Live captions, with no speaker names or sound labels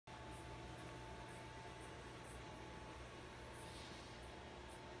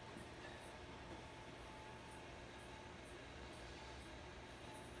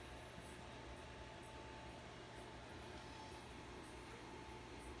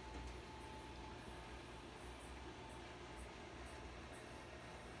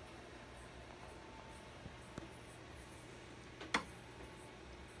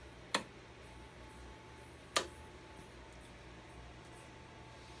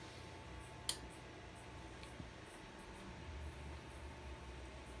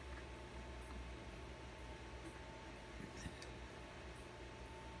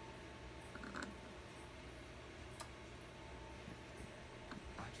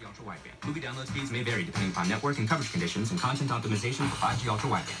ultra-wideband. Movie download speeds may vary depending upon network and coverage conditions and content optimization for 5G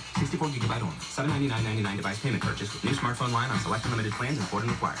ultra-wideband. 64 GB only. $799.99 device payment purchase with new smartphone line on select unlimited plans and port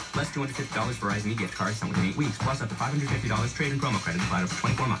and required. Less $250 Verizon gift card sent within 8 weeks, plus up to $550 trade and promo credit applied over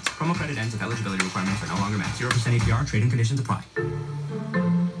 24 months. Promo credit ends if eligibility requirements are no longer met. 0% APR, trade and conditions apply.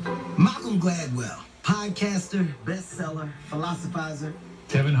 Malcolm Gladwell, podcaster, bestseller, philosophizer.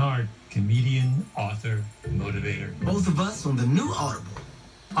 Kevin Hart, comedian, author, motivator. Both of us on the new Audible.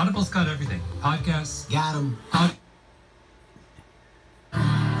 Audible's got everything. Podcasts. Got 'em.